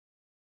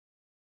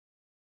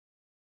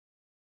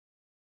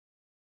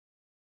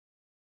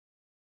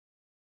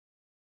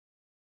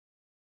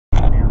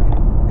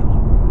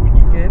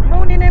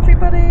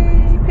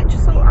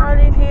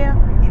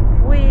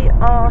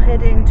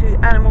heading to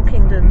Animal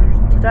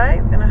Kingdom today.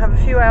 We're going to have a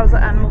few hours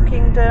at Animal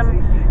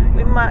Kingdom.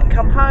 We might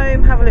come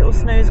home, have a little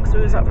snooze because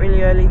we was up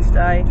really early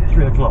today.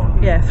 3 o'clock?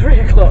 Yeah, 3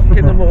 o'clock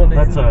in the morning.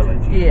 That's early.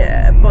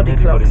 Yeah, body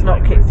clock's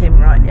not kicked in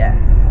right yet.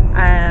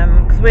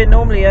 Because we're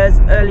normally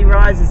early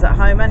risers at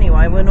home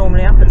anyway. We're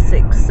normally up at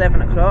 6,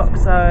 7 o'clock,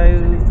 so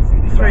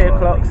 3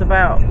 o'clock's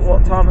about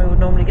what time we would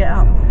normally get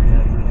up.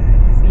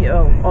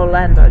 Yeah,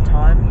 Orlando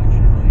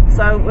time.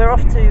 So we're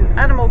off to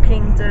Animal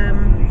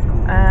Kingdom.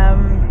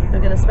 We're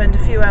going to spend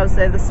a few hours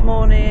there this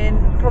morning,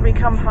 probably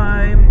come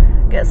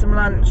home, get some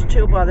lunch,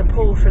 chill by the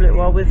pool for a little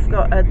while. We've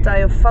got a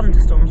day of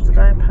thunderstorms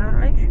today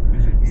apparently,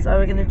 so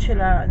we're going to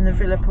chill out in the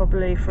villa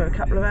probably for a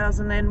couple of hours,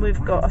 and then we've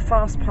got a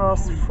fast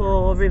pass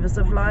for Rivers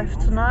of Life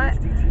tonight.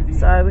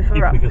 So if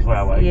we're up,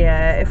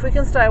 yeah, if we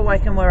can stay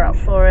awake and we're up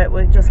for it,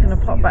 we're just going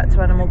to pop back to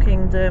Animal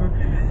Kingdom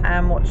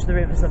and watch the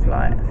Rivers of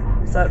Light.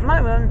 So at the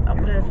moment,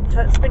 I'm going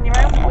to spin you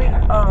around. We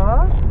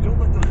are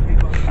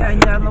going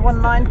down the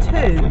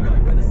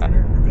 192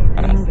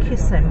 in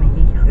Kissimmee.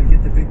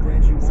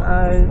 So,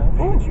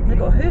 oh, they've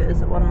got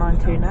Hooters at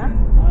 192 now.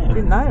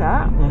 Didn't know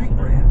that.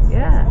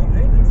 Yeah.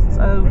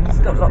 So it's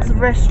got lots of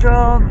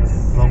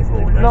restaurants.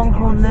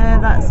 Longhorn there,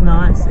 that's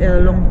nice. Yeah,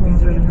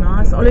 Longhorn's really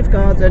nice. Olive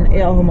Garden,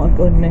 yeah, oh my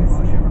goodness,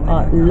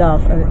 I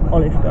love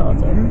Olive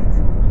Garden.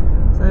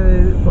 So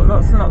we've got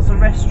lots and lots of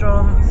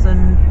restaurants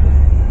and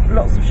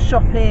lots of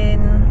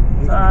shopping.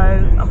 So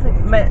I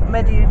think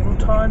medieval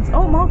times.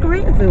 Oh,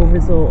 Margaritaville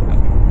Resort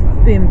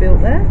being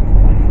built there.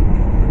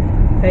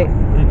 Hey,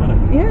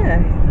 yeah,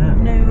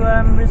 new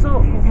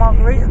resort called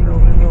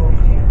Margaritaville Resort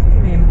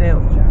being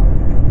built.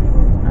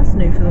 That's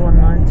new for the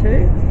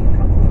 192.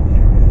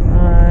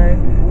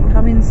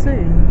 Coming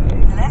soon.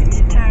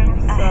 Left turn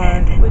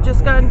ahead. So we're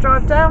just going to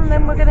drive down,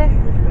 then we're going to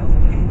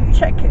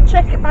check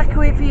it back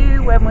with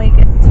you when we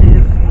get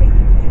to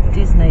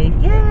Disney.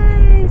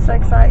 Yay! So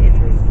excited.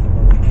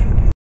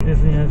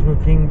 Disney Animal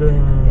Kingdom.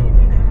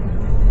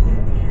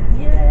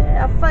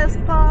 Yeah, our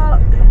first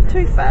park,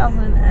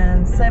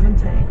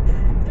 2017.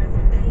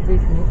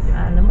 Disney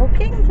Animal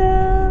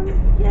Kingdom.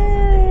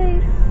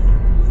 Yay!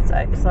 So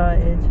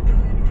excited.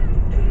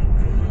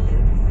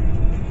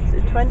 Is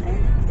it 20?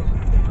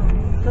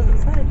 Doesn't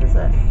say, does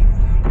it?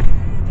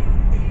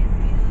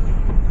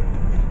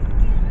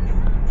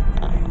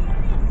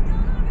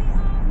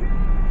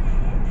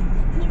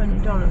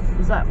 $20.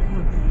 Is that,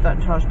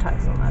 don't charge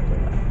tax on that, do they?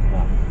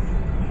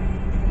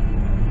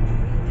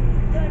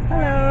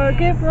 Hello,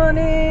 good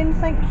morning,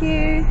 thank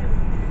you.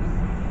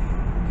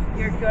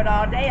 You're good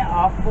all day,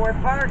 all 4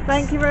 parks.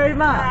 Thank you very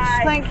much.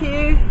 Bye. Thank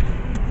you.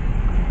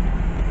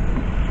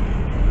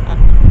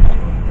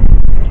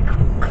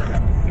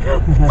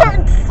 So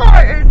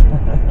excited!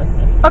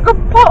 I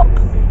could pop!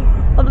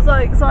 I'm so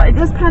excited.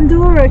 There's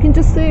Pandora, I can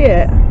just see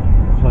it.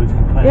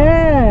 Floating clouds.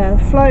 Yeah,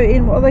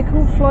 floating, what are they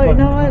called?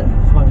 Floating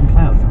islands? Floating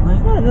clouds, aren't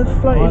they? Oh, they're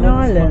floating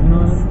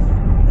islands.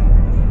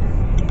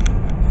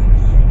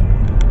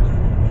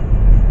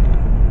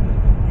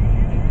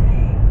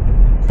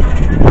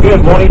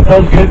 Good morning,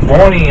 folks. Good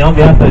morning. On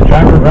behalf of the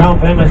driver,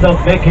 Ralph, and myself,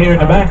 Mick, here in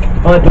the back,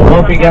 I'd like to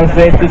welcome you guys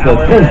today to the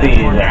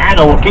Disney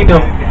Animal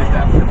Kingdom.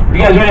 You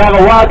guys ready to have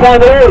a wild time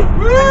today?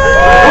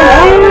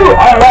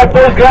 Alright,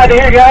 folks, glad to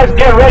hear, guys.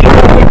 Get ready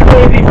for the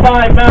crazy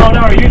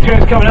 5-mile-an-hour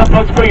U-turns coming up.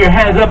 Folks, put your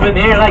hands up in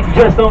the air like you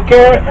just don't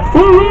care.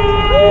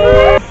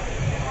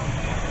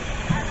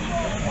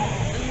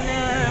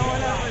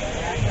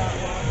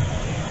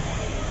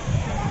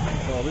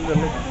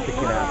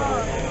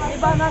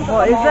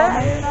 What is it?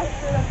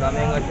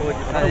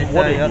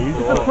 What it is?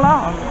 It's a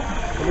plant.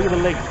 Look at the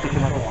legs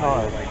sticking like a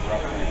tire.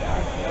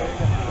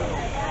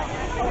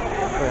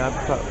 Sorry, I had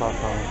to cut last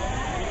time.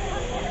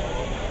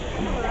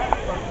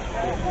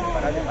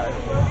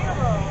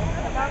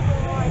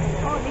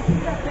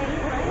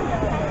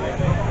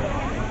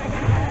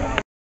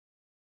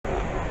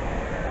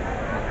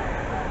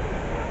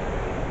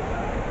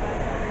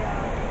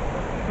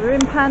 We're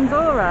in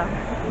Pandora.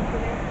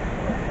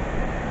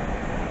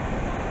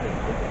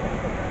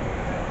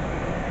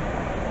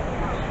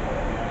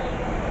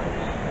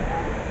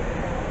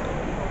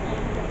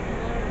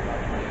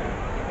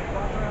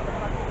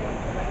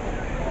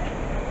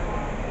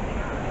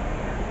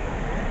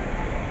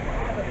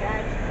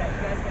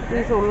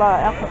 These all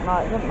light up at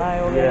night, don't they?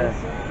 All Yeah,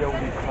 these. get all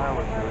these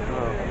flowers here as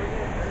well.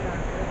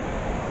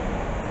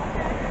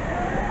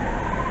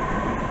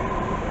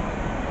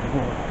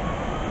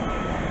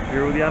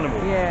 Hear all the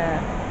animals? Yeah.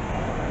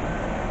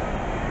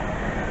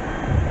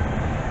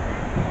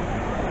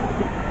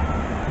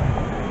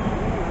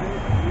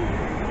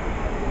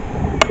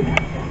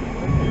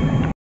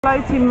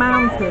 Floating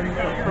mountains.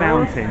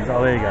 Mountains,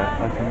 oh there you go,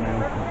 floating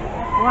mountains.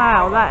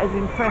 Wow, that is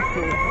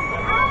impressive.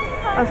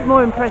 That's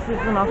more impressive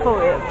than I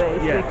thought it would be,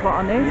 to be quite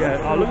honest.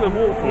 Yeah, oh look at the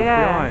waterfall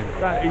behind.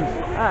 That is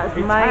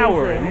amazing.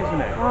 towering,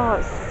 isn't it? Oh,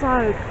 it's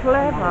so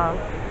clever.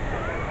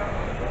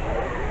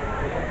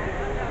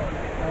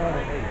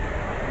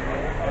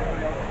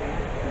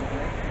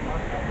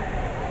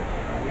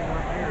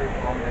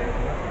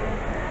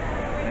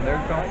 And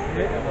they're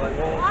comfortable, and we're like,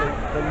 well,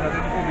 so they're not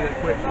going to do that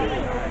quickly.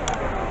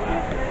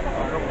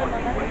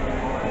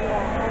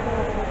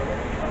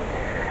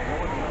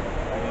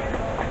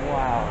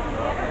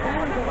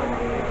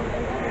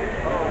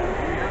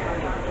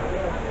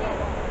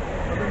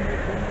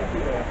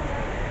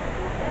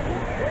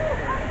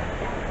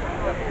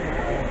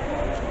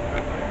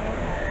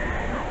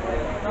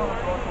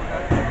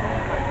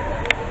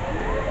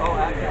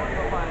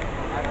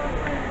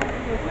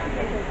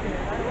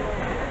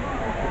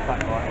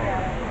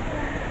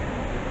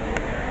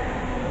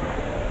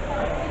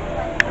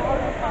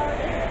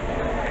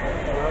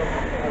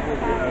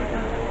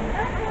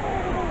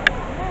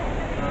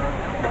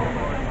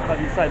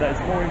 you say that it's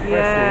more impressive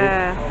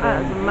Yeah,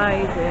 that is than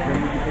amazing.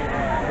 what you think you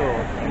saw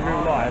in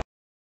real life.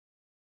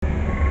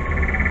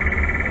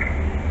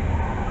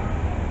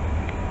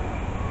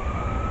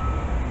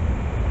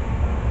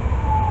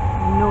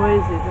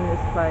 Noises in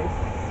this place,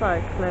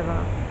 so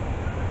clever.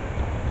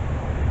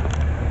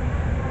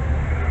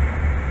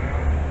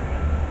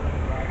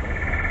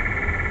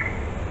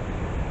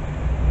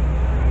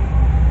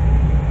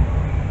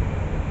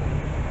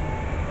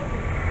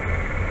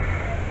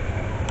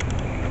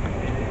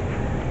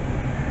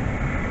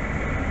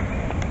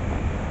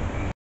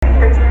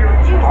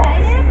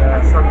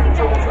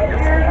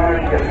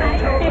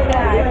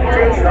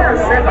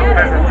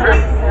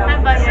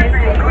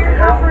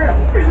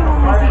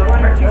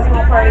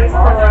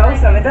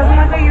 So it doesn't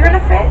look like you're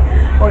gonna fit,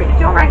 or you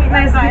don't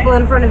recognize the people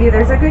in front of you.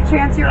 There's a good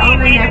chance you're on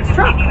the next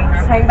truck.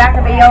 Just hang back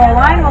at the yellow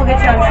line. We'll get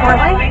you on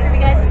shortly.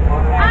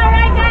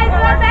 Alright guys,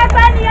 we're back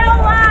on the yellow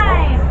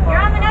line.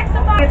 You're on the next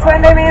safari. It's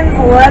Wendermans.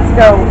 Let's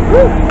go.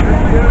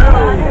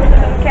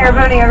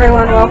 Caravani,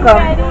 everyone, welcome.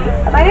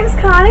 My name is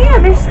Connie.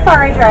 I'm your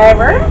safari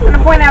driver. I'm going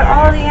to point out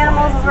all of the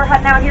animals as we're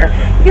heading out here.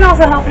 You can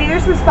also help me.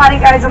 There's some spotting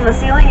guides on the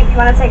ceiling if you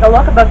want to take a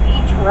look above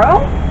each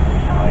row.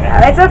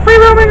 It's a free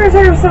roaming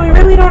reserve, so we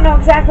really don't know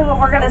exactly what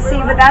we're going to see,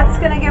 but that's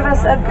going to give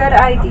us a good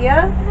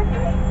idea.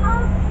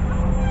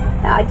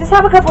 I just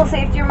have a couple of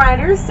safety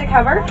reminders to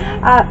cover.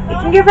 It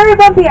can get very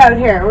bumpy out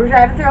here. We're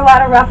driving through a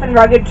lot of rough and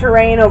rugged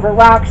terrain, over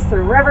rocks,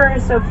 through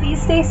rivers, so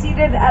please stay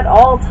seated at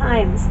all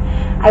times.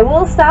 I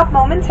will stop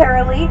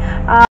momentarily.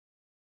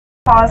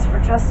 Pause for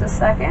just a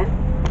second.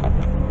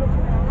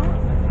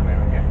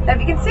 Now, if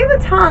you can see the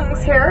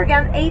tongues here,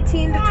 again,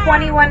 18 to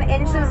 21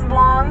 inches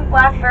long,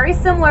 black, very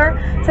similar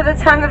to the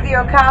tongue of the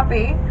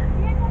okapi.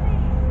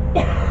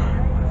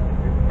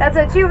 That's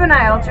a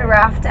juvenile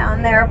giraffe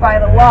down there by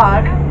the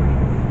log.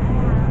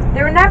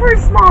 They're never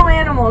small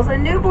animals. A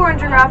newborn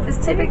giraffe is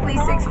typically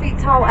 6 feet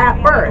tall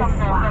at birth.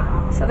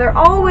 So they're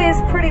always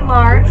pretty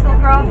large. They'll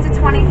grow up to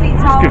 20 feet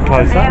tall if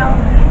it's a male,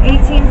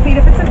 18 feet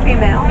if it's a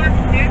female.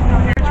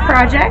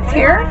 Project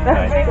here.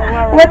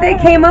 What they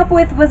came up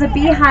with was a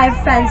beehive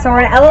fence or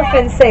an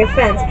elephant safe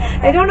fence.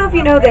 I don't know if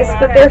you know this,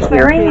 but their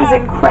hearing is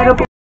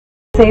incredible.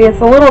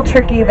 It's a little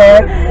tricky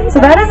there. So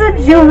that is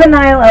a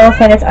juvenile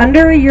elephant. It's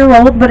under a year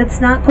old, but it's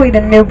not quite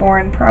a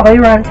newborn, probably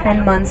around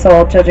 10 months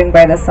old, judging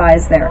by the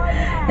size there.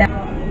 Now,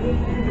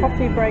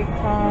 Coffee break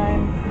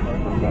time.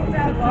 I've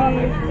got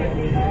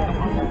cookies,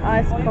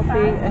 iced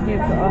coffee, and you've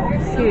got a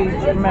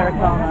huge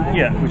Americano.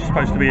 Yeah, which is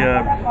supposed to be a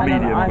And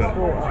medium, then iced but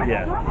water.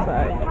 yeah.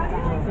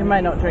 So you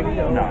may not drink it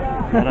all. No, I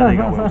don't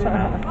think I will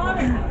somehow.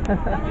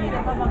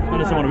 I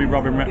just don't want to be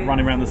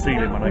running around the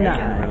ceiling when I get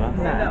to the villa.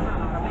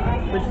 No.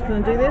 We're just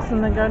going to do this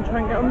and then go and try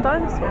and get on the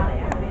dinosaur.